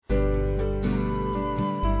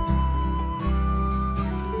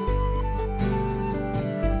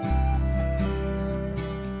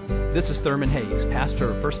This is Thurman Hayes, pastor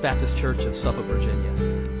of First Baptist Church of Suffolk, Virginia.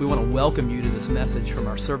 We want to welcome you to this message from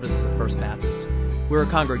our services at First Baptist. We're a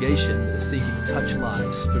congregation that is seeking to touch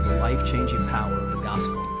lives through the life-changing power of the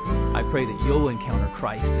gospel. I pray that you'll encounter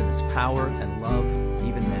Christ in His power and love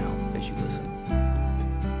even now as you listen.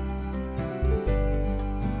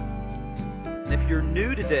 And if you're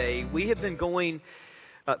new today, we have been going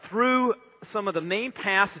through some of the main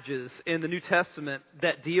passages in the New Testament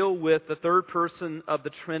that deal with the third person of the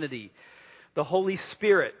Trinity, the Holy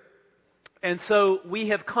Spirit. And so we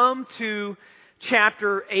have come to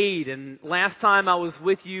chapter 8, and last time I was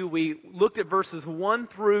with you, we looked at verses 1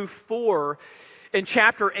 through 4 in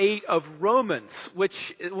chapter 8 of Romans,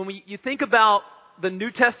 which when you think about the New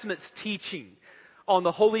Testament's teaching on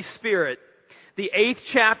the Holy Spirit, the 8th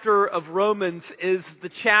chapter of Romans is the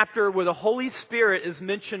chapter where the Holy Spirit is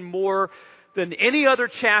mentioned more than any other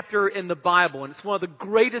chapter in the Bible. And it's one of the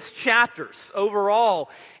greatest chapters overall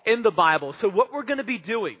in the Bible. So what we're going to be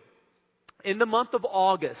doing in the month of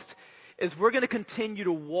August is we're going to continue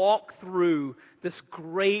to walk through this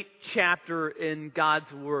great chapter in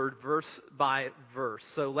God's Word, verse by verse.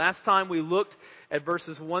 So last time we looked at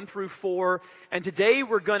verses 1 through 4, and today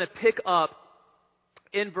we're going to pick up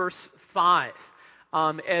in verse 5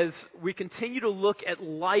 as we continue to look at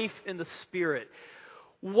life in the Spirit.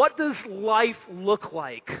 What does life look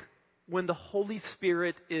like when the Holy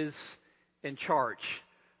Spirit is in charge?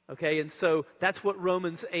 Okay, and so that's what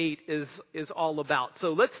Romans 8 is all about.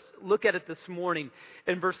 So let's look at it this morning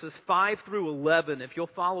in verses 5 through 11. If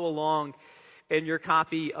you'll follow along in your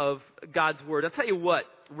copy of God's Word. I'll tell you what,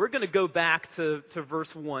 we're going to go back to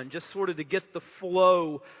verse 1, just sort of to get the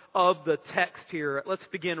flow of the text here. Let's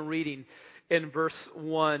begin reading in verse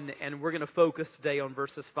 1, and we're going to focus today on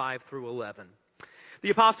verses 5 through 11. The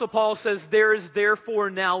Apostle Paul says, "There is therefore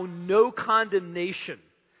now no condemnation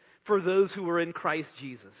for those who are in Christ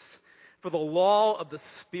Jesus. For the law of the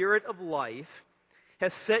Spirit of life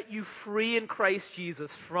has set you free in Christ Jesus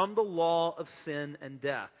from the law of sin and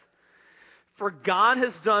death. For God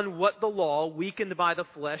has done what the law, weakened by the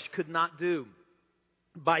flesh, could not do,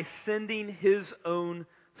 by sending His own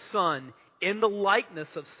Son in the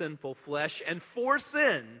likeness of sinful flesh, and for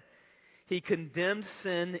sin He condemned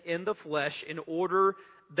sin in the flesh in order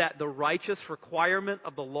that the righteous requirement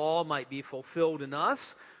of the law might be fulfilled in us,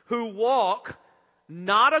 who walk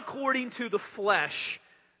not according to the flesh,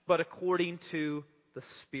 but according to the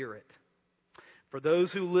Spirit. For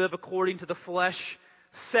those who live according to the flesh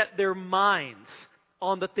set their minds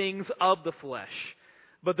on the things of the flesh,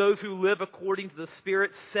 but those who live according to the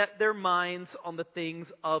Spirit set their minds on the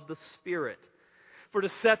things of the Spirit. For to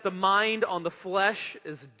set the mind on the flesh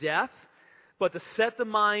is death, but to set the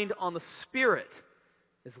mind on the Spirit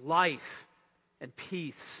is life and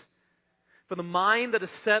peace. For the mind that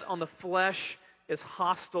is set on the flesh is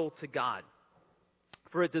hostile to God,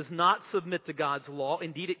 for it does not submit to God's law.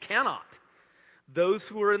 Indeed, it cannot. Those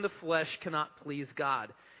who are in the flesh cannot please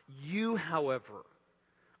God. You, however,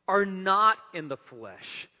 are not in the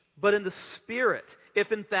flesh, but in the Spirit,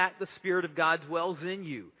 if in fact the Spirit of God dwells in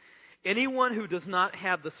you. Anyone who does not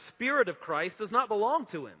have the Spirit of Christ does not belong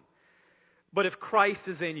to Him. But if Christ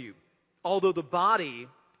is in you, although the body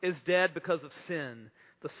is dead because of sin,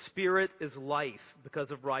 the Spirit is life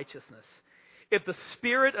because of righteousness. If the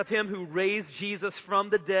Spirit of Him who raised Jesus from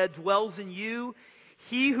the dead dwells in you,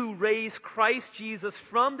 He who raised Christ Jesus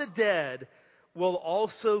from the dead will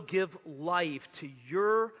also give life to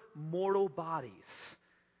your mortal bodies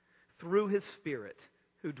through His Spirit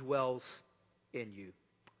who dwells in you."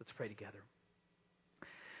 Let's pray together.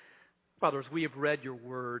 Father, as we have read your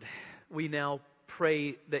word, we now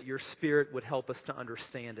pray that your Spirit would help us to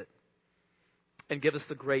understand it and give us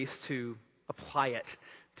the grace to apply it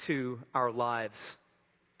to our lives.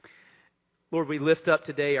 Lord, we lift up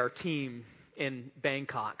today our team in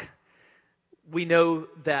Bangkok. We know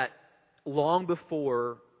that long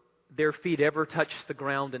before their feet ever touched the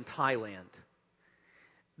ground in Thailand,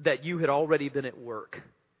 that you had already been at work.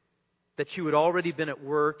 That you had already been at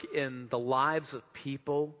work in the lives of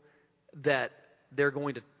people that they're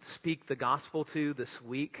going to speak the gospel to this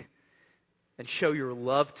week and show your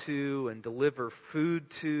love to and deliver food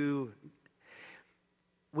to.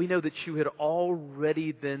 We know that you had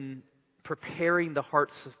already been preparing the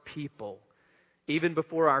hearts of people even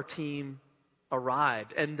before our team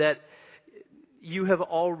arrived, and that you have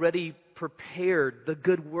already prepared the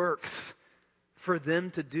good works for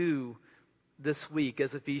them to do this week,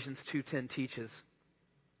 as Ephesians 2:10 teaches.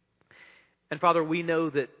 And Father, we know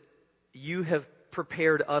that you have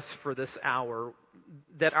prepared us for this hour,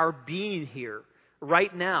 that our being here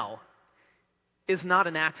right now is not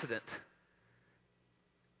an accident.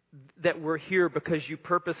 that we're here because you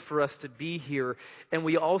purpose for us to be here. And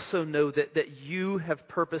we also know that you have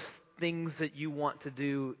purposed things that you want to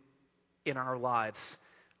do in our lives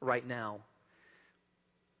right now.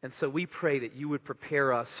 And so we pray that you would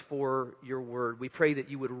prepare us for your word. We pray that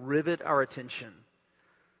you would rivet our attention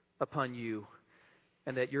upon you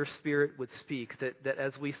and that your Spirit would speak, that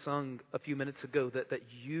as we sung a few minutes ago, that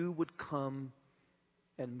you would come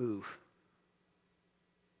and move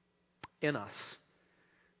in us,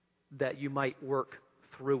 that you might work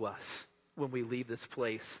through us when we leave this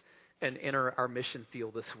place and enter our mission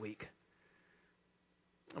field this week.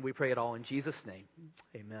 And we pray it all in Jesus' name.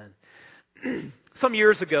 Amen. Some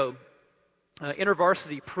years ago,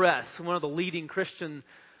 InterVarsity Press, one of the leading Christian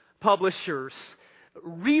publishers,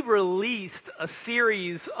 re-released a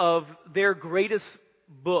series of their greatest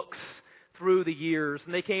books through the years.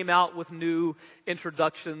 And they came out with new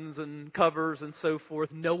introductions and covers and so forth.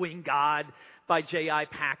 Knowing God by J.I.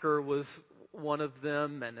 Packer was one of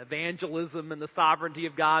them, and Evangelism and the Sovereignty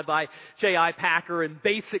of God by J.I. Packer, and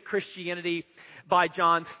Basic Christianity by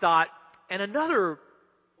John Stott. And another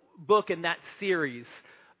book in that series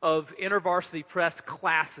of InterVarsity Press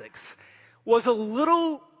classics was a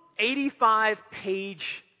little 85-page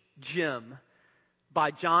gem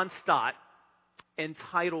by John Stott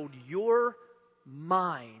entitled Your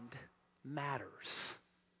Mind Matters.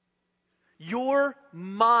 Your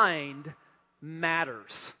Mind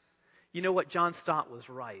Matters. You know what? John Stott was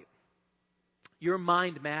right. Your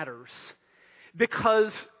mind matters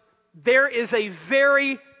because there is a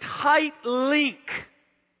very tight link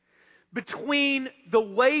between the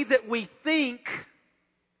way that we think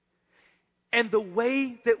and the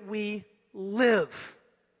way that we live.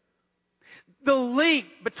 The link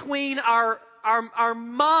between our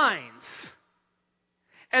minds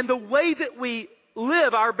and the way that we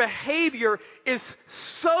live, our behavior, is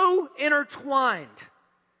so intertwined.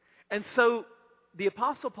 And so the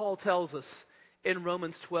Apostle Paul tells us in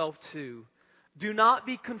Romans 12:2, do not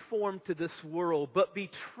be conformed to this world, but be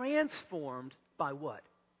transformed by what?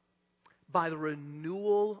 By the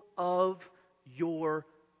renewal of your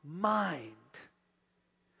mind.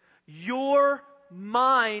 Your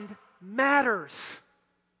mind matters.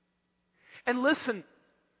 And listen,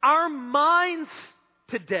 our minds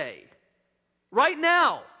today, right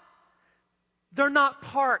now, they're not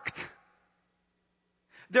parked.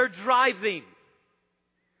 They're driving.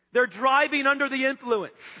 They're driving under the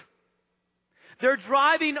influence. They're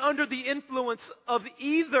driving under the influence of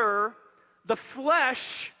either the flesh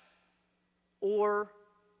or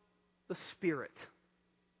the Spirit.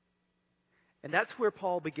 And that's where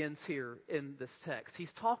Paul begins here in this text.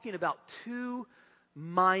 He's talking about two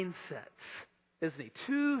mindsets, isn't he?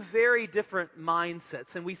 Two very different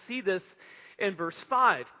mindsets. And we see this in verse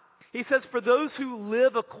 5. He says, for those who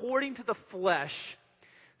live according to the flesh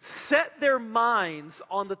set their minds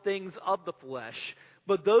on the things of the flesh,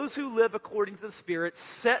 but those who live according to the Spirit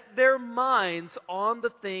set their minds on the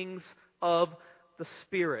things of the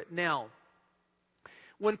Spirit. Now,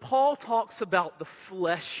 when Paul talks about the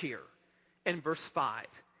flesh here in verse 5,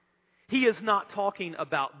 he is not talking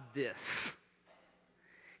about this.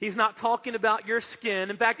 He's not talking about your skin.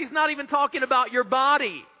 In fact, he's not even talking about your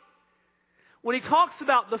body. When he talks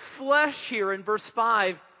about the flesh here in verse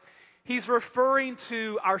 5, he's referring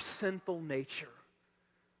to our sinful nature.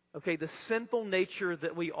 Okay, the sinful nature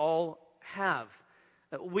that we all have.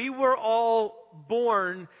 We were all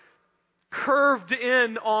born curved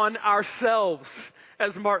in on ourselves,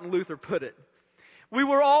 as Martin Luther put it. We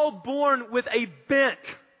were all born with a bent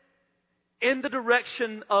in the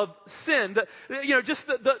direction of sin. Just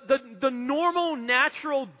the normal,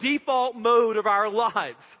 natural default mode of our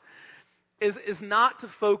lives is not to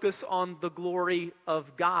focus on the glory of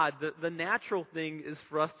God. The natural thing is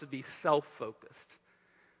for us to be self-focused,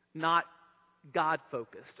 not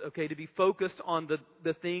God-focused, okay? To be focused on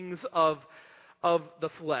the things of the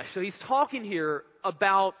flesh. So he's talking here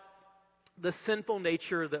about the sinful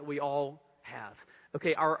nature that we all have,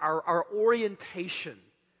 okay? Our orientation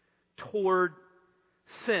toward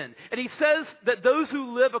sin. And he says that those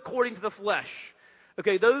who live according to the flesh,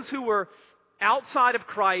 okay, those who were outside of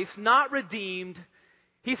Christ, not redeemed,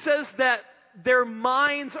 he says that their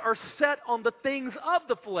minds are set on the things of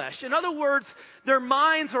the flesh. In other words, their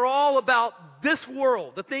minds are all about this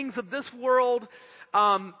world, the things of this world.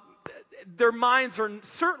 Their minds are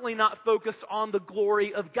certainly not focused on the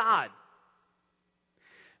glory of God.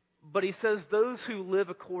 But he says those who live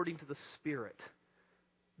according to the Spirit,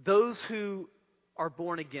 those who are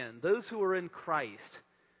born again, those who are in Christ,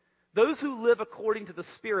 those who live according to the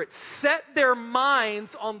Spirit set their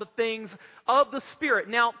minds on the things of the Spirit.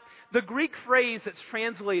 Now, the Greek phrase that's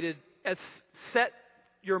translated as set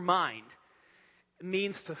your mind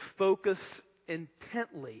means to focus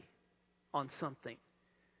intently on something.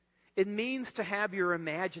 It means to have your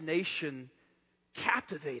imagination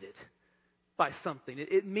captivated by something.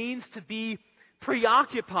 It means to be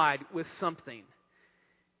preoccupied with something.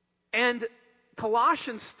 And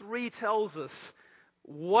Colossians 3 tells us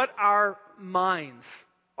what our minds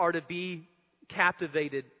are to be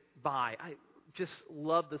captivated by. I just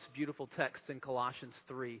love this beautiful text in Colossians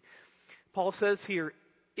 3. Paul says here,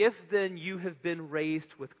 "If then you have been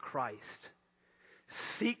raised with Christ,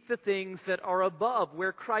 seek the things that are above,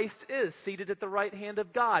 where Christ is, seated at the right hand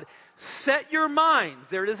of God. Set your minds,"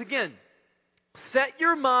 there it is again, "set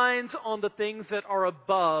your minds on the things that are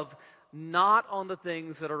above, not on the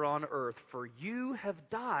things that are on earth. For you have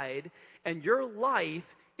died, and your life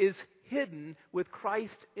is hidden with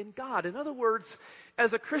Christ in God." In other words,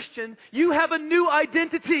 as a Christian, you have a new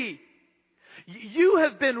identity. You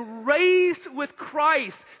have been raised with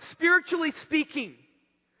Christ, spiritually speaking.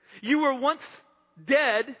 You were once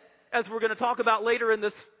dead, as we're going to talk about later in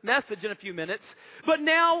this message in a few minutes, but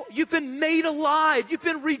now you've been made alive. You've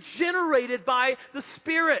been regenerated by the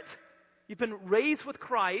Spirit. You've been raised with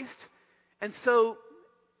Christ, and so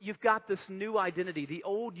you've got this new identity. The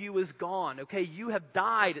old you is gone, okay? You have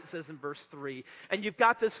died, it says in verse 3, and you've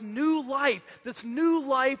got this new life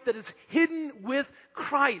that is hidden with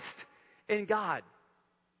Christ in God.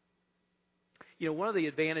 You know, one of the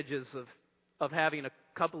advantages of having a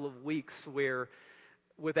couple of weeks where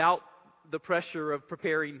without the pressure of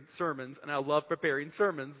preparing sermons, and I love preparing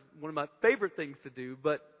sermons, one of my favorite things to do,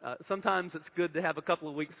 but sometimes it's good to have a couple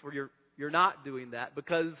of weeks where you're not doing that,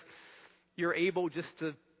 because you're able just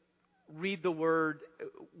to read the Word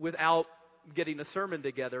without getting a sermon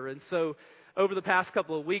together. And so over the past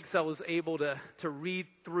couple of weeks, I was able to read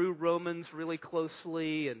through Romans really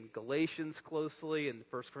closely, and Galatians closely, and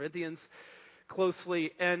 1 Corinthians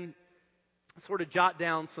closely, and sort of jot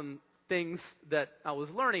down some things that I was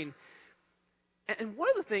learning. And one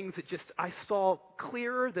of the things that just I saw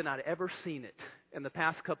clearer than I'd ever seen it in the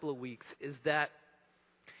past couple of weeks is that,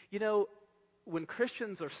 you know, when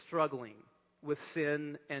Christians are struggling with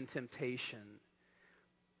sin and temptation,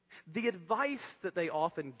 the advice that they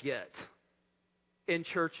often get in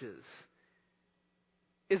churches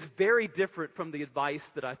is very different from the advice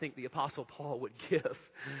that I think the Apostle Paul would give.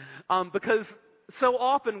 Because so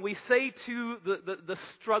often we say to the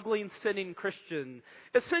struggling, sinning Christian,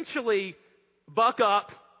 essentially, buck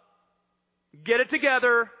up, get it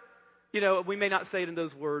together. You know, we may not say it in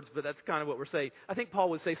those words, but that's kind of what we're saying. I think Paul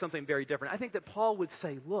would say something very different. I think that Paul would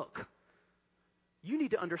say, look, you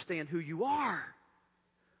need to understand who you are.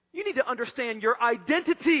 You need to understand your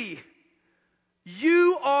identity.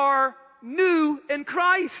 You are new in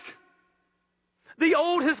Christ. The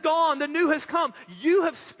old has gone, the new has come. You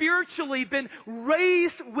have spiritually been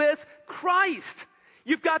raised with Christ.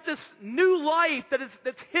 You've got this new life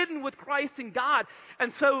that's hidden with Christ in God.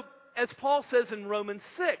 And so, as Paul says in Romans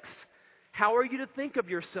 6, how are you to think of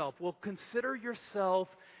yourself? Well, consider yourself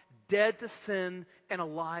dead to sin and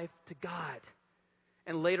alive to God.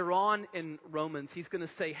 And later on in Romans, he's going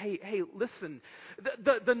to say, hey, listen,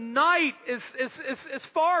 the night is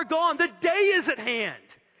far gone. The day is at hand.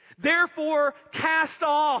 Therefore, cast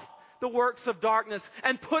off the works of darkness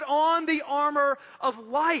and put on the armor of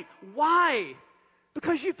light. Why?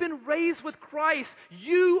 Because you've been raised with Christ.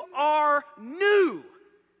 You are new.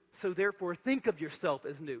 So therefore, think of yourself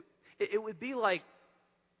as new. It would be like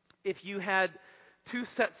if you had two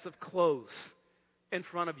sets of clothes in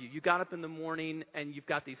front of you. You got up in the morning and you've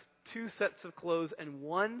got these two sets of clothes, and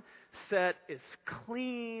one set is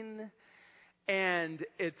clean and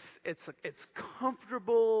it's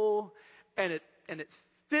comfortable and it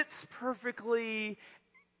fits perfectly,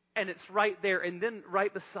 and it's right there. And then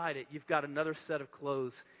right beside it, you've got another set of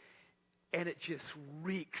clothes, and it just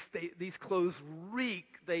reeks. These clothes reek.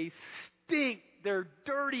 They stink. They're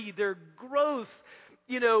dirty. They're gross.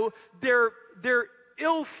 You know, they're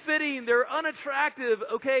ill-fitting. They're unattractive.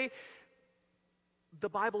 Okay? The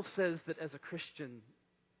Bible says that as a Christian,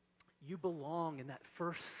 you belong in that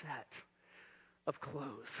first set of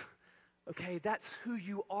clothes. Okay? That's who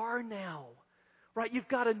you are now. Right? You've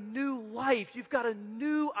got a new life. You've got a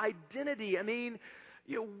new identity. I mean,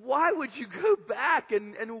 why would you go back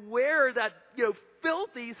and wear that,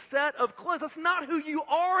 filthy set of clothes? That's not who you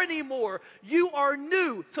are anymore. You are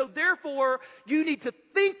new. So therefore, you need to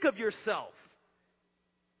think of yourself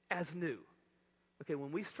as new. Okay,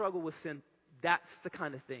 when we struggle with sin, that's the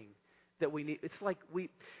kind of thing that we need. It's like when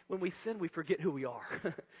we sin, we forget who we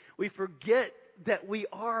are. We forget that we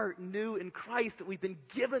are new in Christ, that we've been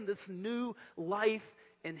given this new life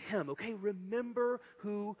in Him. Okay, remember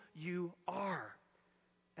who you are.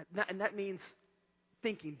 And that means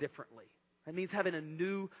thinking differently. That means having a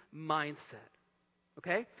new mindset.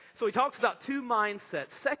 Okay? So he talks about two mindsets.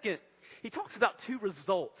 Second, he talks about two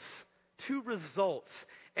results. Two results.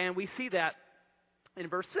 And we see that in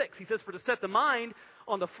verse 6. He says, for to set the mind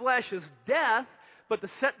on the flesh is death, but to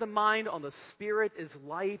set the mind on the Spirit is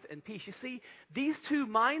life and peace. You see, these two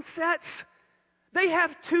mindsets, they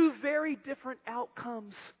have two very different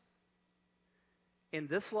outcomes in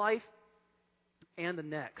this life and the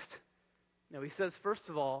next. Now, he says, first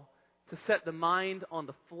of all, to set the mind on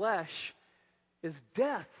the flesh is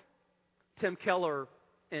death. Tim Keller,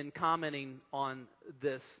 in commenting on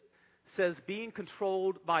this, says being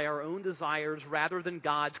controlled by our own desires rather than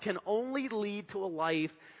God's can only lead to a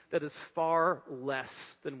life that is far less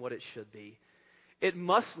than what it should be. It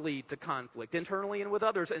must lead to conflict internally and with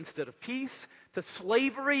others instead of peace, to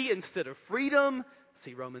slavery instead of freedom,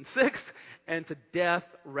 see Romans 6, and to death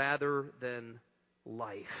rather than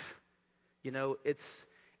life. You know,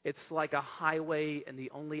 it's like a highway and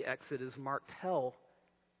the only exit is marked hell.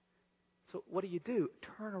 So what do?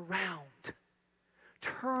 Turn around.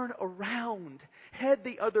 Turn around. Head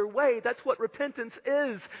the other way. That's what repentance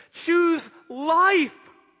is. Choose life.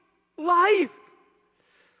 Life.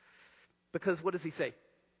 Because what does he say?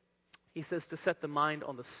 He says to set the mind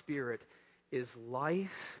on the Spirit is life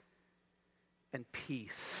and peace.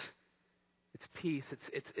 It's peace.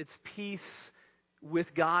 It's peace with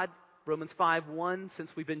God. Romans 5:1, since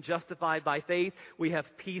we've been justified by faith, we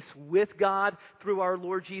have peace with God through our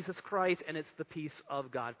Lord Jesus Christ, and it's the peace of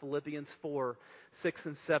God. Philippians 4:6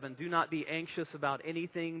 and 7, do not be anxious about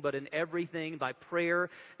anything, but in everything, by prayer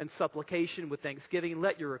and supplication with thanksgiving,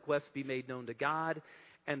 let your requests be made known to God,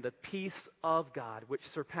 and the peace of God, which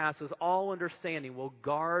surpasses all understanding, will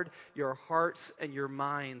guard your hearts and your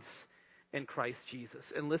minds in Christ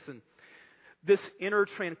Jesus. And listen, this inner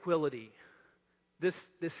tranquility,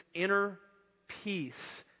 this inner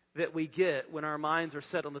peace that we get when our minds are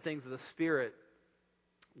set on the things of the Spirit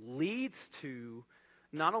leads to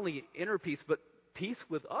not only inner peace, but peace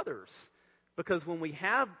with others. Because when we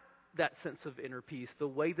have that sense of inner peace, the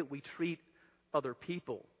way that we treat other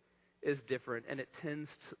people is different, and it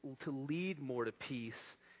tends to lead more to peace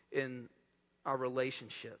in our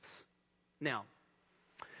relationships. Now,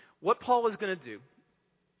 what Paul is going to do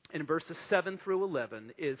in verses 7 through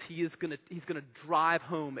 11 is he's going to drive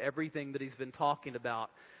home everything that he's been talking about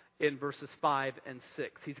in verses 5 and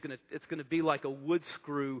 6. It's going to be like a wood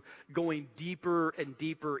screw going deeper and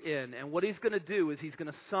deeper in. And what he's going to do is he's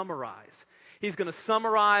going to summarize. He's going to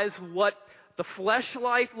summarize what the flesh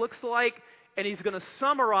life looks like, and he's going to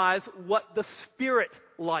summarize what the Spirit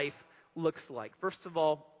life looks like. First of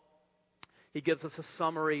all, he gives us a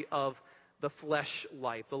summary of the flesh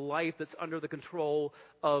life, the life that's under the control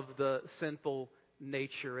of the sinful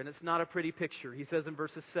nature. And it's not a pretty picture. He says in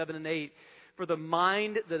verses 7 and 8, for the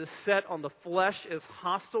mind that is set on the flesh is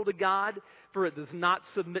hostile to God, for it does not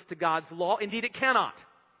submit to God's law. Indeed, it cannot.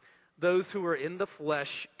 Those who are in the flesh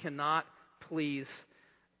cannot please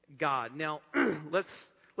God. Now,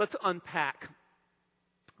 let's unpack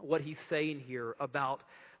what he's saying here about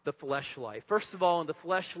the flesh life. First of all, in the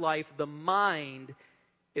flesh life, the mind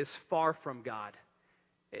is far from God.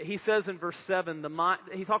 He says in verse 7,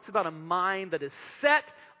 he talks about a mind that is set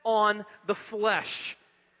on the flesh.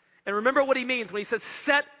 And remember what he means when he says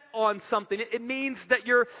set on something. It means that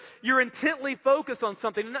you're intently focused on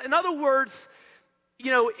something. In other words,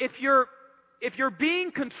 you know, if you're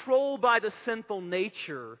being controlled by the sinful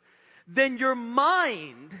nature, then your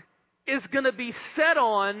mind is going to be set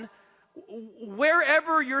on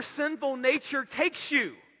wherever your sinful nature takes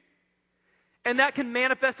you. And that can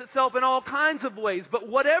manifest itself in all kinds of ways. But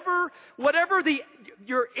whatever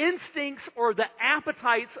your instincts or the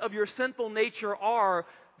appetites of your sinful nature are,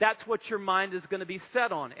 that's what your mind is going to be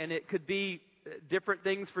set on. And it could be different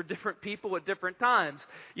things for different people at different times.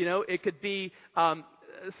 You know, it could be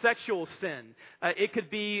sexual sin. It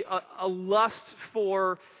could be a lust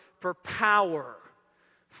for power,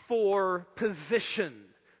 for position,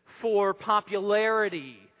 for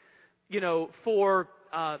popularity, you know, for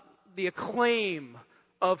the acclaim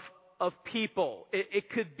of people. It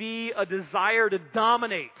could be a desire to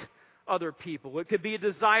dominate other people. It could be a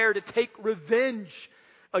desire to take revenge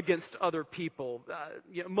against other people.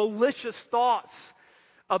 Malicious thoughts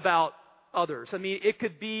about others. I mean, it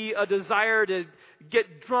could be a desire to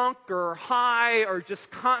get drunk or high or just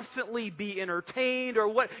constantly be entertained or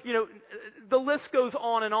what, you know, the list goes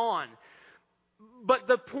on and on. But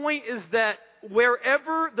the point is that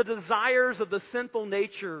wherever the desires of the sinful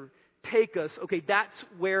nature take us, okay, that's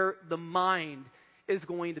where the mind is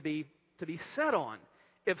going to be set on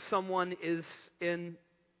if someone is in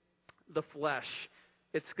the flesh.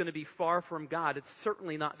 It's going to be far from God. It's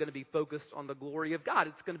certainly not going to be focused on the glory of God.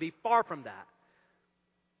 It's going to be far from that.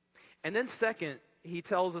 And then second, he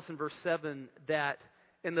tells us in verse 7 that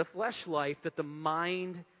in the flesh life that the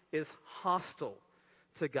mind is hostile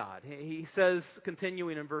to God. He says,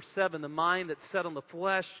 continuing in verse 7, the mind that's set on the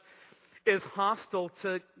flesh is hostile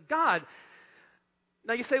to God.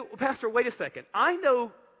 Now you say, well, Pastor, wait a second. I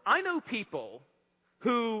know people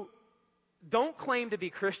who don't claim to be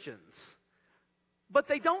Christians, but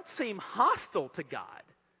they don't seem hostile to God.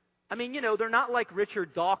 I mean, they're not like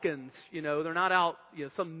Richard Dawkins, they're not out,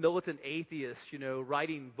 some militant atheist,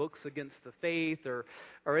 writing books against the faith or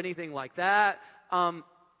anything like that.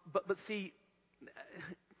 But see,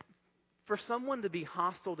 for someone to be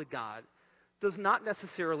hostile to God does not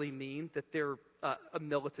necessarily mean that they're a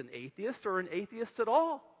militant atheist or an atheist at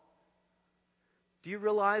all. Do you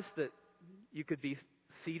realize that you could be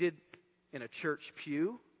seated in a church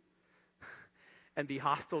pew and be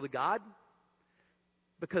hostile to God?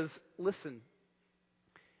 Because, listen,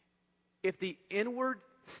 if the inward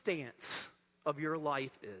stance of your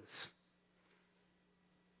life is,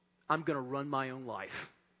 I'm going to run my own life,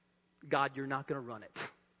 God, you're not going to run it.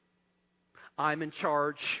 I'm in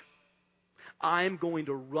charge. I'm going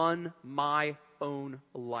to run my own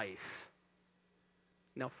life.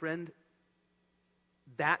 Now, friend,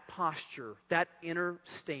 that posture, that inner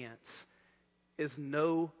stance is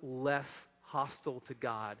no less hostile to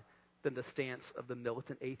God than the stance of the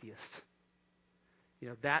militant atheist.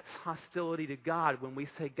 That's hostility to God when we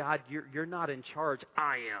say, God, you're not in charge.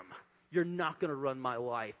 I am. You're not going to run my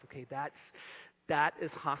life. Okay, that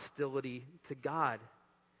is hostility to God.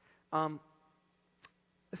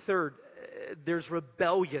 Third, there's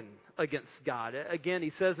rebellion against God. Again,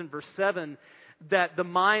 he says in verse 7 that the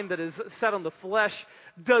mind that is set on the flesh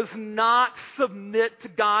does not submit to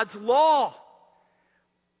God's law.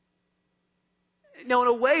 Now, in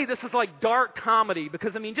a way, this is like dark comedy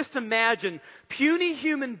because, just imagine puny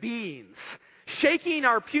human beings shaking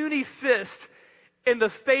our puny fist in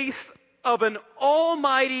the face of an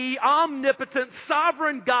almighty, omnipotent,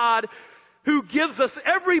 sovereign God who gives us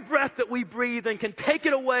every breath that we breathe and can take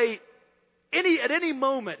it away at any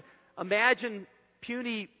moment. Imagine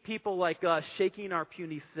puny people like us shaking our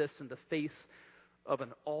puny fists in the face of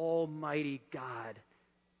an almighty God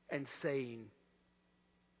and saying,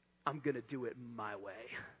 I'm going to do it my way.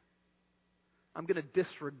 I'm going to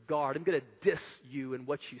disregard. I'm going to diss you and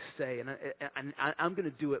what you say, and I'm going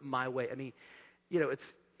to do it my way. It's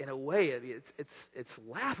in a way, it's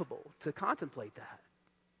laughable to contemplate that.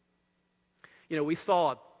 We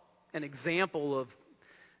saw an example of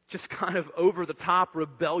just kind of over-the-top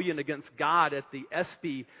rebellion against God at the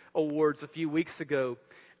ESPY Awards a few weeks ago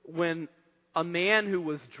when a man who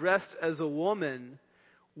was dressed as a woman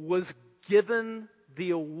was given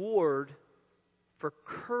the award for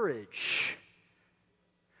courage.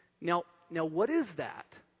 Now, what is that?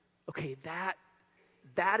 Okay, that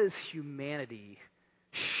is humanity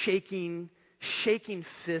shaking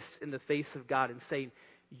fists in the face of God and saying,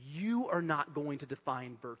 you are not going to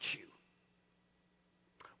define virtue.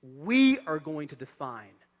 We are going to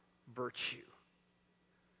define virtue.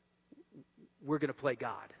 We're going to play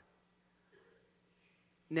God.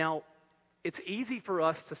 Now, it's easy for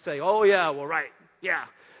us to say, oh yeah, well, right, yeah.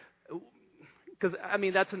 Because,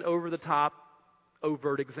 that's an over-the-top,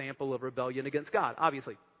 overt example of rebellion against God,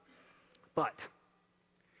 obviously. But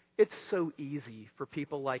it's so easy for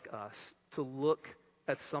people like us to look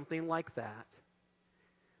at something like that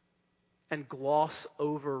and gloss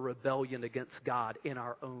over rebellion against God in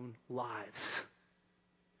our own lives.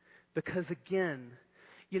 Because again,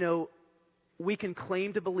 we can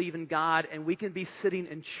claim to believe in God and we can be sitting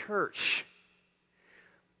in church.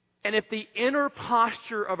 And if the inner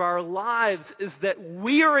posture of our lives is that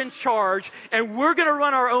we are in charge and we're going to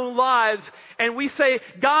run our own lives, and we say,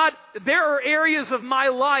 God, there are areas of my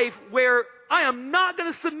life where I am not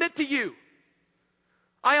going to submit to you.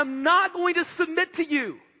 I am not going to submit to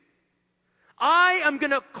you. I am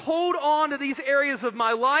going to hold on to these areas of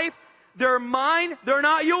my life. They're mine. They're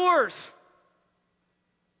not yours.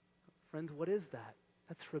 Friends, what is that?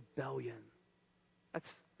 That's rebellion. That's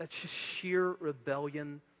just sheer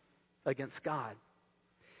rebellion against God.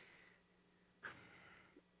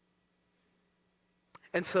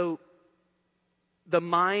 And so the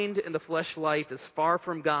mind and the flesh life is far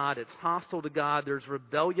from God. It's hostile to God. There's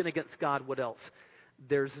rebellion against God. What else?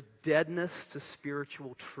 There's deadness to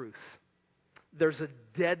spiritual truth. There's a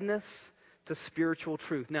deadness to spiritual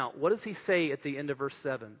truth. Now, what does he say at the end of verse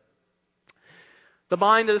 7? The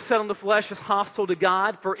mind that is set on the flesh is hostile to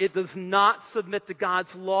God, for it does not submit to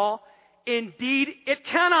God's law. Indeed, it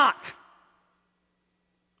cannot.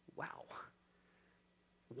 Wow.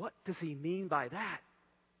 What does he mean by that?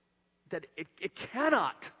 That it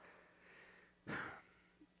cannot.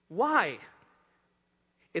 Why?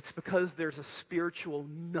 It's because there's a spiritual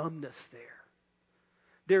numbness there.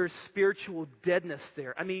 There's spiritual deadness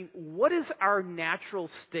there. I mean, what is our natural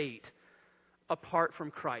state apart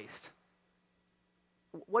from Christ?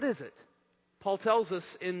 What is it? Paul tells us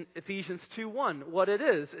in Ephesians 2:1 what it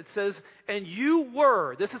is. It says, and you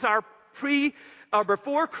were, this is our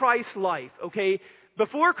before Christ life, okay?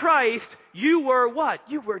 Before Christ, you were what?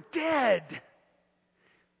 You were dead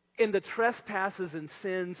in the trespasses and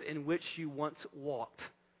sins in which you once walked.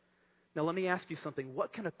 Now let me ask you something.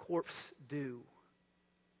 What can a corpse do?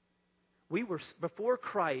 We were, before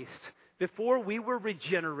Christ, before we were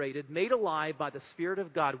regenerated, made alive by the Spirit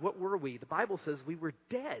of God, what were we? The Bible says we were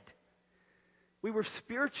dead. We were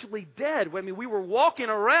spiritually dead. I mean, we were walking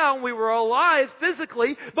around, we were alive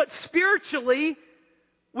physically, but spiritually,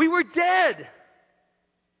 we were dead.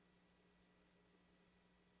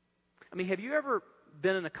 I mean, have you ever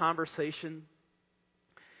been in a conversation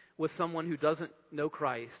with someone who doesn't know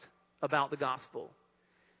Christ about the gospel?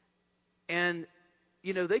 And,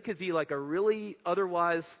 you know, they could be like a really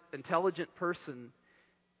otherwise intelligent person,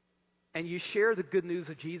 and you share the good news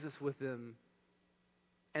of Jesus with them,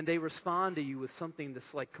 and they respond to you with something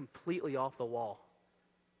that's like completely off the wall.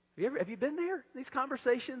 Have you been there? These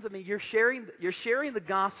conversations? I mean, you're sharing the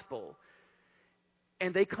gospel,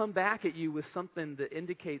 and they come back at you with something that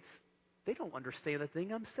indicates they don't understand a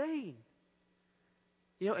thing I'm saying.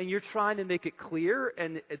 You know, and you're trying to make it clear,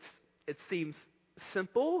 and it seems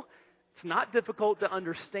simple. It's not difficult to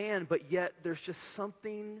understand, but yet there's just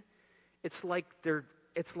something. It's like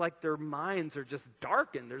their minds are just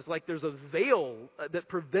darkened. There's a veil that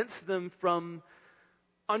prevents them from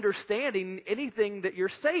understanding anything that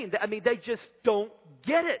you're saying. I mean, they just don't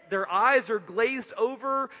get it. Their eyes are glazed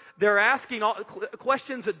over. They're asking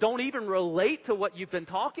questions that don't even relate to what you've been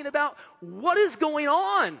talking about. What is going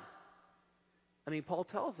on? I mean, Paul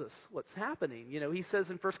tells us what's happening. You know, he says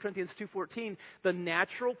in 1 Corinthians 2:14, the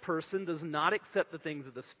natural person does not accept the things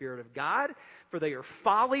of the Spirit of God, for they are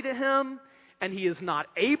folly to him, and he is not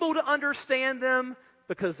able to understand them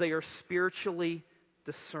because they are spiritually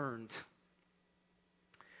discerned.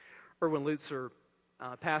 Erwin Lutzer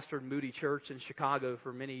pastored Moody Church in Chicago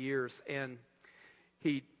for many years, and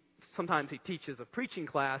sometimes he teaches a preaching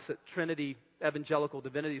class at Trinity Evangelical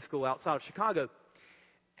Divinity School outside of Chicago.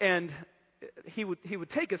 And he would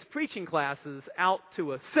take his preaching classes out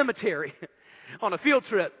to a cemetery on a field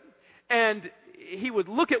trip, and he would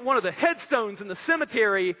look at one of the headstones in the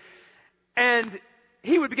cemetery, and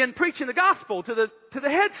he would begin preaching the gospel to the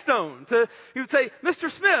headstone. He would say,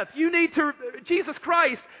 Mr. Smith, Jesus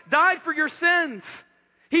Christ died for your sins.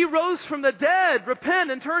 He rose from the dead. Repent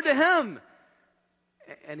and turn to Him.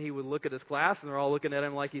 And he would look at his class, and they're all looking at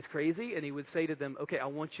him like he's crazy, and he would say to them, okay, I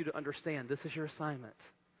want you to understand, this is your assignment.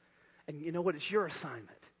 And you know what? It's your assignment.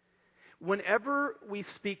 Whenever we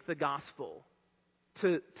speak the gospel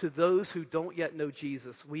to those who don't yet know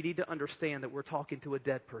Jesus, we need to understand that we're talking to a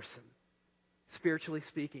dead person. Spiritually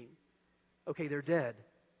speaking. Okay, they're dead.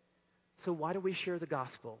 So why do we share the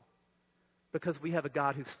gospel? Because we have a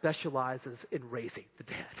God who specializes in raising the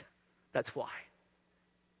dead. That's why.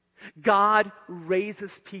 God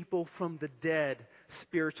raises people from the dead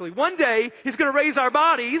spiritually. One day, He's going to raise our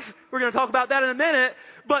bodies. We're going to talk about that in a minute.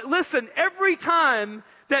 But listen, every time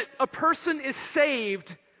that a person is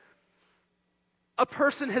saved, a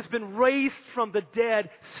person has been raised from the dead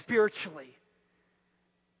spiritually.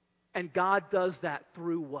 And God does that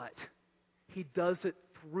through what? He does it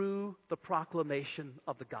through the proclamation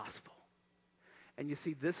of the gospel. And you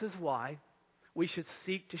see, this is why we should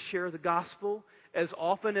seek to share the gospel as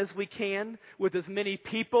often as we can, with as many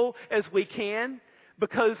people as we can,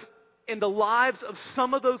 because in the lives of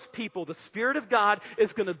some of those people, the Spirit of God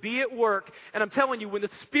is going to be at work. And I'm telling you, when the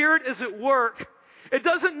Spirit is at work, it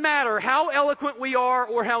doesn't matter how eloquent we are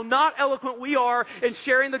or how not eloquent we are in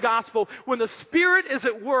sharing the gospel. When the Spirit is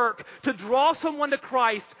at work to draw someone to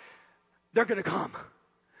Christ, they're going to come.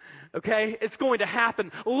 Okay? It's going to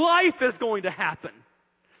happen. Life is going to happen.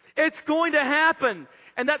 It's going to happen.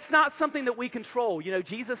 And that's not something that we control. You know,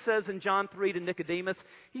 Jesus says in John 3 to Nicodemus,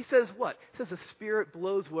 He says what? He says the Spirit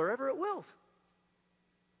blows wherever it wills.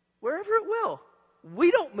 Wherever it will.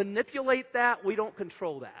 We don't manipulate that. We don't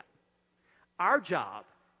control that. Our job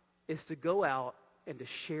is to go out and to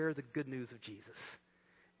share the good news of Jesus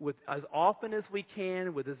with as often as we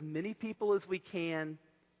can, with as many people as we can.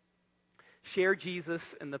 Share Jesus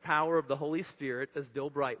in the power of the Holy Spirit, as Bill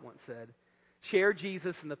Bright once said. Share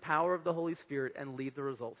Jesus in the power of the Holy Spirit and leave the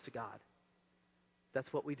results to God.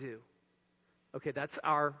 That's what we do. Okay, that's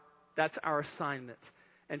our assignment.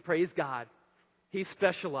 And praise God, He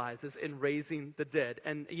specializes in raising the dead.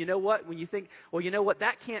 And you know what? When you think, well, you know what?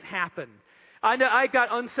 That can't happen. I know I've got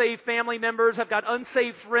unsaved family members. I've got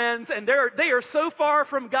unsaved friends, and they are so far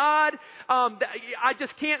from God. I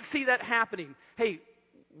just can't see that happening. Hey,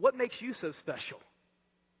 what makes you so special?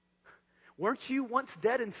 Weren't you once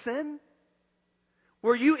dead in sin?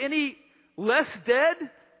 Were you any less dead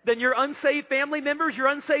than your unsaved family members, your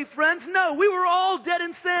unsaved friends? No, we were all dead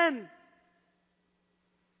in sin.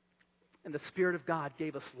 And the Spirit of God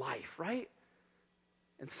gave us life, right?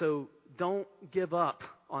 And so don't give up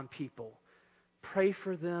on people. Pray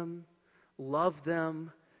for them, love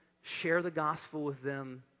them, share the gospel with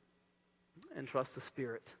them, and trust the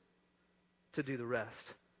Spirit to do the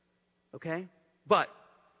rest. Okay? But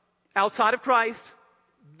outside of Christ,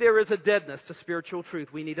 there is a deadness to spiritual truth.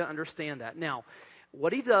 We need to understand that. Now,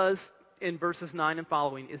 what he does in verses 9 and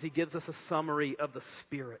following is he gives us a summary of the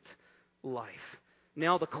Spirit life.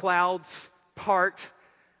 Now the clouds part,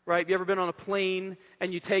 right? Have you ever been on a plane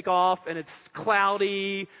and you take off and it's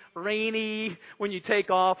cloudy, rainy when you take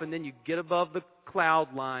off, and then you get above the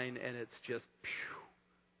cloud line and it's just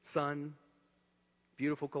sun,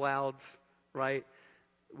 beautiful clouds, right?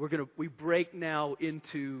 We break now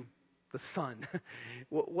into the sun.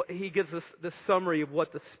 He gives us the summary of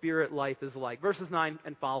what the Spirit life is like. Verses 9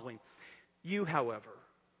 and following. You, however,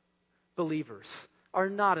 believers, are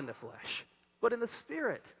not in the flesh, but in the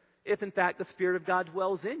Spirit. If in fact the Spirit of God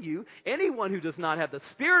dwells in you, anyone who does not have the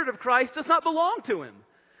Spirit of Christ does not belong to him.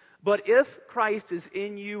 But if Christ is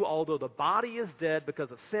in you, although the body is dead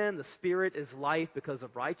because of sin, the Spirit is life because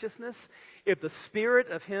of righteousness. If the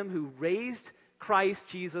Spirit of him who raised Christ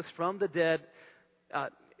Jesus from the dead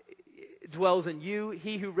dwells in you,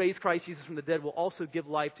 he who raised Christ Jesus from the dead will also give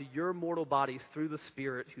life to your mortal bodies through the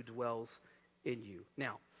Spirit who dwells in you.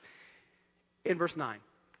 Now, in verse 9,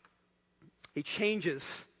 he changes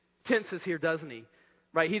tenses here, doesn't he?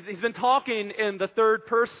 Right? He's been talking in the third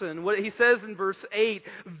person. What he says in verse 8,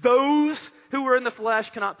 those who are in the flesh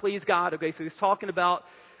cannot please God. Okay, so he's talking about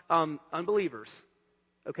unbelievers.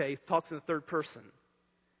 Okay, he talks in the third person.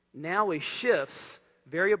 Now he shifts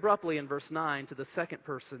very abruptly in verse 9 to the second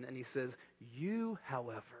person, and he says, you,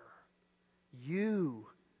 however, you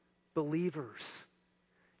believers,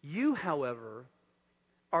 you, however,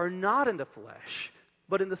 are not in the flesh,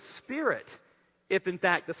 but in the Spirit. If in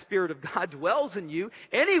fact the Spirit of God dwells in you,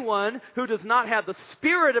 anyone who does not have the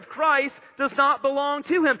Spirit of Christ does not belong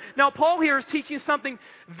to him. Now Paul here is teaching something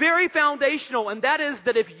very foundational, and that is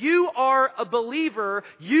that if you are a believer,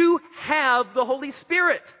 you have the Holy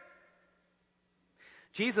Spirit.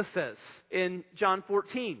 Jesus says in John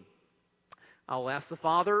 14, I'll ask the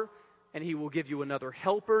Father, and He will give you another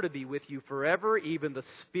helper to be with you forever, even the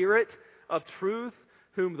Spirit of truth,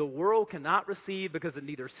 whom the world cannot receive because it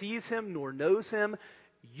neither sees Him nor knows Him.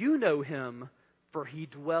 You know Him, for He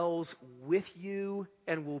dwells with you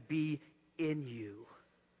and will be in you.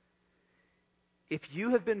 If you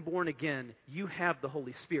have been born again, you have the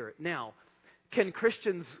Holy Spirit. Now, can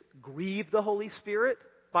Christians grieve the Holy Spirit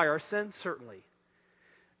by our sins? Certainly.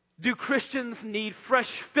 Do Christians need fresh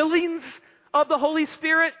fillings of the Holy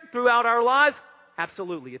Spirit throughout our lives?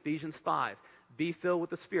 Absolutely. Ephesians 5. Be filled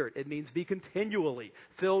with the Spirit. It means be continually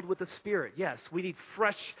filled with the Spirit. Yes, we need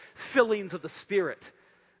fresh fillings of the Spirit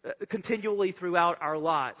continually throughout our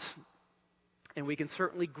lives. And we can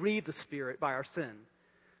certainly grieve the Spirit by our sin.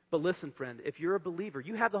 But listen, friend, if you're a believer,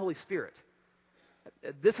 you have the Holy Spirit.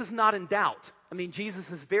 This is not in doubt. I mean, Jesus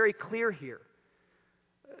is very clear here.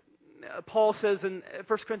 Paul says in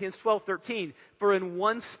 1 Corinthians 12:13, for in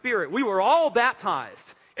one Spirit we were all baptized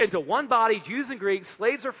into one body, Jews and Greeks,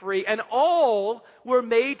 slaves or free, and all were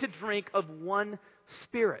made to drink of one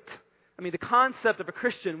Spirit. I mean, the concept of a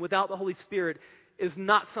Christian without the Holy Spirit is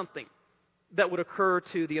not something that would occur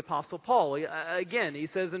to the Apostle Paul. Again, he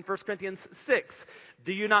says in 1 Corinthians 6,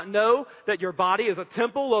 do you not know that your body is a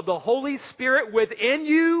temple of the Holy Spirit within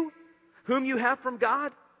you, whom you have from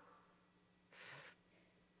God?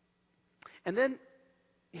 And then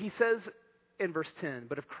he says in verse 10,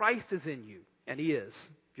 but if Christ is in you, and He is,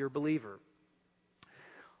 if you're a believer,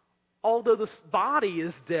 although this body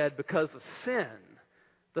is dead because of sin,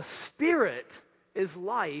 the Spirit is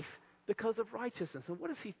life because of righteousness. And what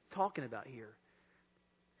is he talking about here?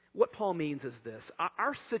 What Paul means is this.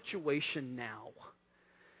 Our situation now,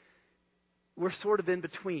 we're sort of in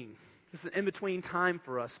between. This is an in-between time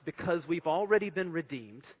for us because we've already been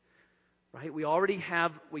redeemed. Right?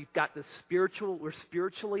 We've got the spiritual, we're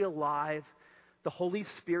spiritually alive. The Holy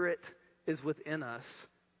Spirit is within us.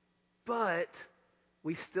 But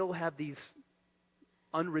we still have these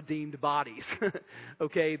unredeemed bodies,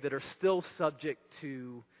 okay, that are still subject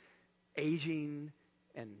to aging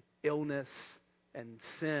and illness and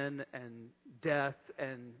sin and death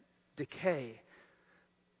and decay.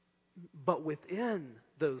 But within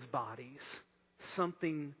those bodies,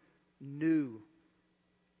 something new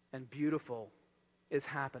and beautiful is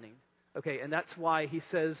happening. Okay, and that's why he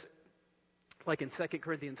says, like in 2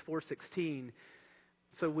 Corinthians 4:16,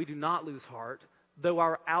 so we do not lose heart. Though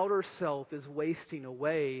our outer self is wasting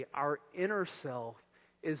away, our inner self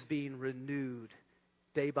is being renewed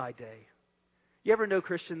day by day. You ever know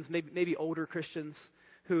Christians, maybe older Christians,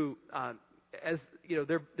 who, as you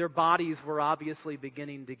know, their bodies were obviously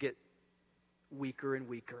beginning to get weaker and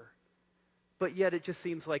weaker, but yet it just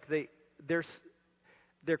seems like their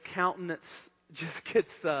countenance just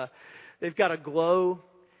gets, they've got a glow.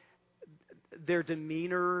 Their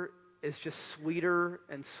demeanor is just sweeter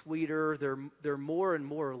and sweeter. They're more and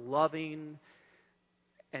more loving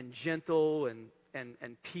and gentle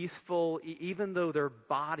and peaceful, even though their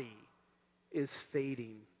body is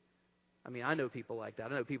fading. I mean, I know people like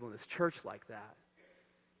that. I know people in this church like that.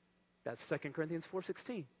 That's 2 Corinthians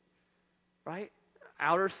 4:16, right?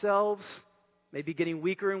 Outer selves maybe getting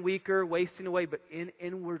weaker and weaker, wasting away, but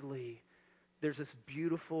inwardly there's this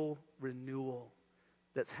beautiful renewal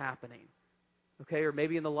that's happening. Okay, or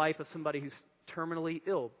maybe in the life of somebody who's terminally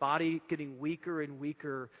ill, body getting weaker and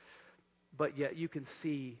weaker, but yet you can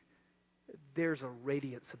see there's a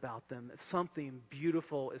radiance about them. Something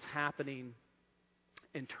beautiful is happening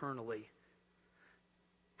internally.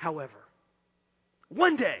 However,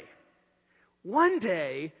 one day,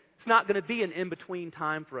 it's not going to be an in-between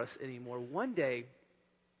time for us anymore. One day,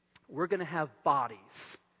 we're going to have bodies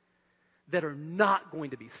that are not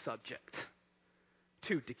going to be subject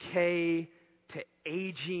to decay, to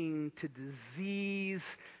aging, to disease,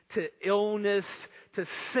 to illness, to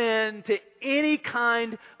sin, to any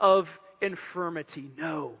kind of infirmity.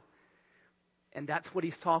 No. And that's what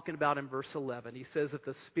he's talking about in verse 11. He says, if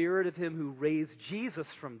the Spirit of Him who raised Jesus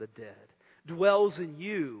from the dead dwells in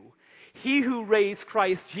you, He who raised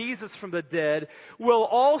Christ Jesus from the dead will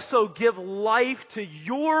also give life to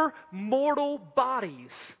your mortal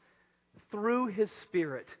bodies through His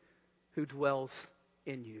Spirit who dwells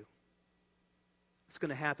in you. It's going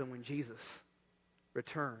to happen when Jesus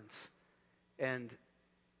returns. And,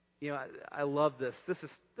 you know, I love this. This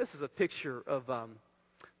is a picture of,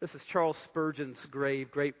 this is Charles Spurgeon's grave,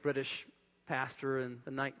 great British pastor in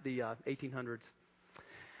the 1800s.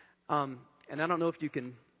 And I don't know if you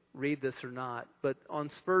can read this or not, but on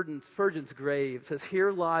Spurgeon's grave, it says,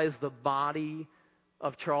 here lies the body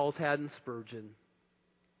of Charles Haddon Spurgeon,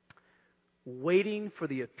 waiting for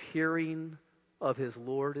the appearing of his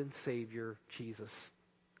Lord and Savior, Jesus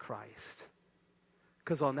Christ.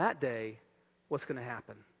 Because on that day, what's going to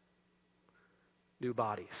happen? New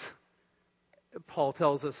bodies. Paul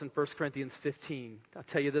tells us in 1 Corinthians 15, I'll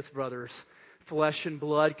tell you this, brothers, flesh and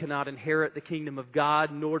blood cannot inherit the kingdom of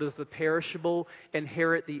God, nor does the perishable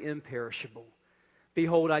inherit the imperishable.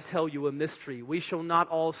 Behold, I tell you a mystery. We shall not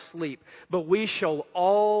all sleep, but we shall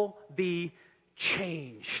all be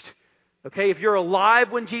changed. Okay, if you're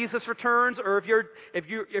alive when Jesus returns, or if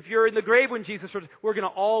you're in the grave when Jesus returns, we're going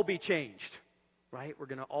to all be changed, right? We're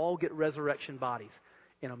going to all get resurrection bodies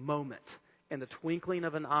in a moment, in the twinkling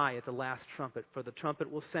of an eye at the last trumpet. For the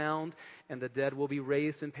trumpet will sound, and the dead will be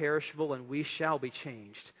raised imperishable, and we shall be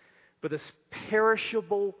changed. But this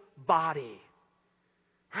perishable body,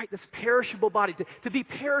 right? This perishable body. To be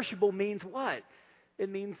perishable means what? It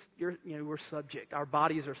means we're subject. Our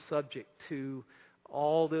bodies are subject to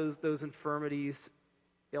all those infirmities,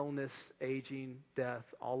 illness, aging, death,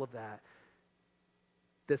 all of that.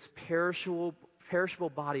 This perishable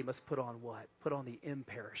body must put on what? Put on the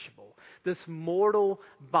imperishable. This mortal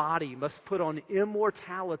body must put on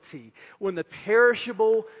immortality. When the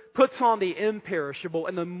perishable puts on the imperishable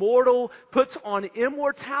and the mortal puts on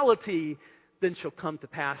immortality, then shall come to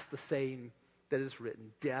pass the saying that is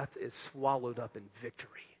written, death is swallowed up in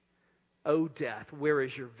victory. O death, where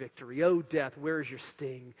is your victory? O death, where is your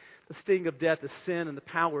sting? The sting of death is sin, and the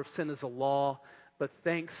power of sin is the law. But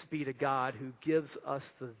thanks be to God who gives us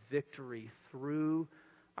the victory through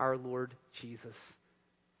our Lord Jesus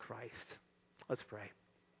Christ. Let's pray.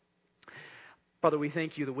 Father, we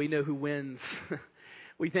thank you that we know who wins.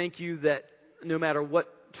 We thank you that no matter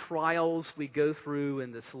what trials we go through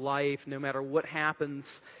in this life, no matter what happens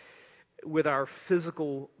with our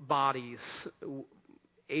physical bodies,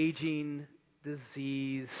 aging,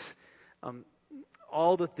 disease,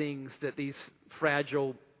 all the things that these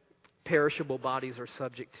fragile, perishable bodies are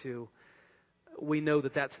subject to, we know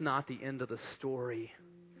that that's not the end of the story.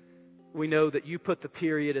 We know that you put the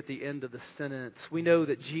period at the end of the sentence. We know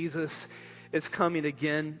that Jesus is coming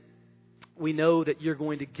again. We know that you're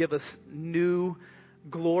going to give us new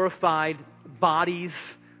glorified bodies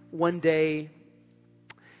one day.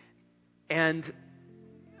 And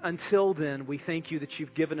until then, we thank you that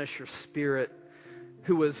you've given us your Spirit,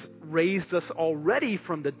 who has raised us already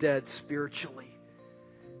from the dead spiritually.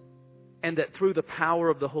 And that through the power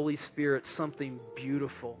of the Holy Spirit, something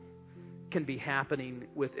beautiful can be happening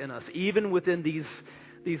within us. Even within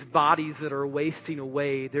these bodies that are wasting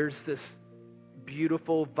away, there's this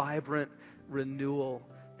beautiful, vibrant renewal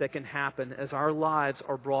that can happen as our lives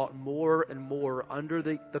are brought more and more under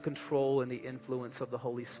the control and the influence of the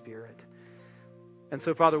Holy Spirit. And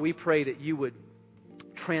so, Father, we pray that you would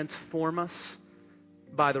transform us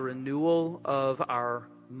by the renewal of our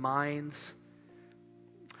minds.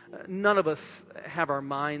 None of us have our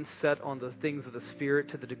minds set on the things of the Spirit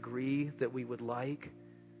to the degree that we would like.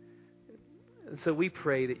 And so we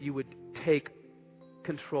pray that you would take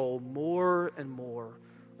control more and more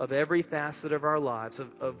of every facet of our lives,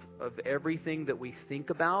 of everything that we think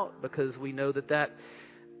about, because we know that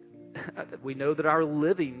our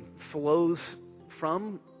living flows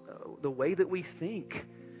from the way that we think.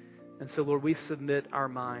 And so, Lord, we submit our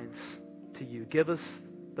minds to you. Give us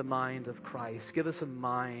the mind of Christ. Give us a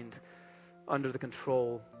mind under the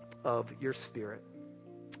control of your Spirit.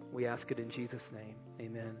 We ask it in Jesus' name.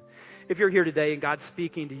 Amen. If you're here today and God's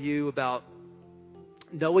speaking to you about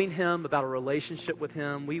knowing Him, about a relationship with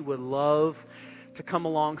Him, we would love to come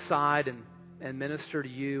alongside and minister to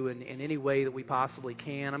you in any way that we possibly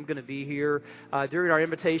can. I'm going to be here during our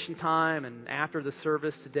invitation time and after the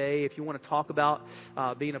service today. If you want to talk about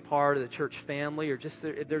being a part of the church family, or just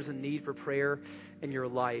if there's a need for prayer in your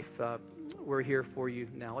life, we're here for you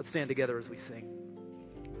now. Let's stand together as we sing.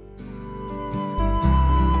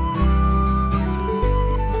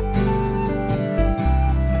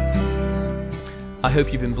 I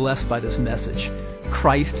hope you've been blessed by this message.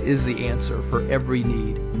 Christ is the answer for every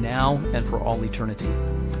need, now and for all eternity.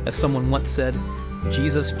 As someone once said,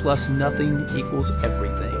 Jesus plus nothing equals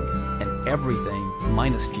everything, and everything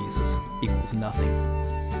minus Jesus equals nothing.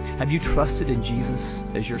 Have you trusted in Jesus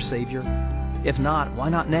as your Savior? If not, why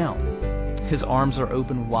not now? His arms are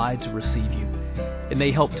open wide to receive you. It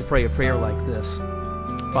may help to pray a prayer like this.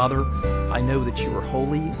 Father, I know that you are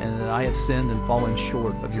holy and that I have sinned and fallen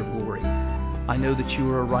short of your glory. I know that you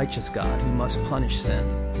are a righteous God who must punish sin,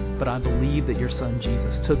 but I believe that your Son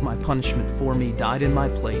Jesus took my punishment for me, died in my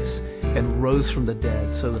place, and rose from the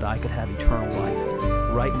dead so that I could have eternal life.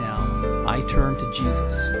 Right now, I turn to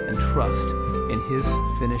Jesus and trust in His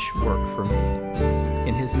finished work for me.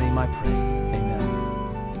 In His name I pray.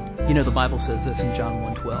 Amen. You know, the Bible says this in John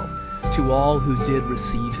 1:12. To all who did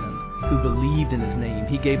receive Him, who believed in His name,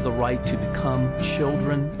 He gave the right to become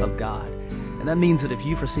children of God. And that means that if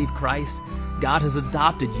you've received Christ, God has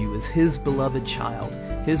adopted you as His beloved child,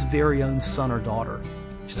 His very own son or daughter.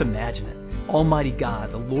 Just imagine it. Almighty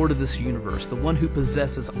God, the Lord of this universe, the one who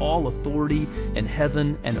possesses all authority in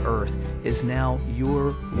heaven and earth, is now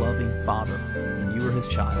your loving Father, and you are His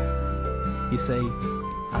child. You say,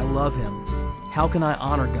 I love Him. How can I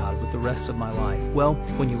honor God with the rest of my life? Well,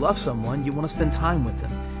 when you love someone, you want to spend time with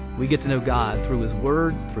them. We get to know God through His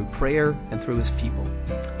Word, through prayer, and through His people.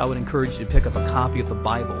 I would encourage you to pick up a copy of the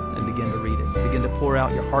Bible and begin to read it. Begin to pour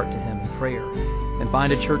out your heart to Him in prayer. And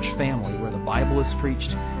find a church family where the Bible is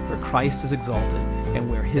preached, where Christ is exalted, and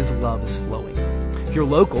where His love is flowing. If you're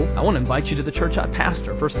local, I want to invite you to the church I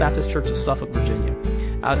pastor, First Baptist Church of Suffolk, Virginia.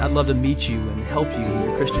 I'd love to meet you and help you in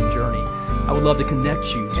your Christian journey. I would love to connect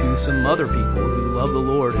you to some other people who love the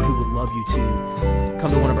Lord and who would love you too.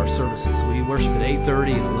 Come to one of our services. We worship at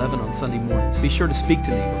 8:30 and 11 on Sunday mornings. Be sure to speak to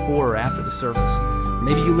me before or after the service.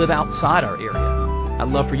 Maybe you live outside our area. I'd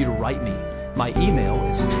love for you to write me. My email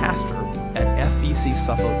is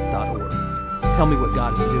pastor@fbcsuffolk.org. Tell me what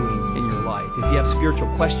God is doing in your life. If you have spiritual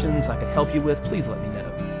questions I could help you with, please let me know.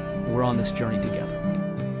 We're on this journey together.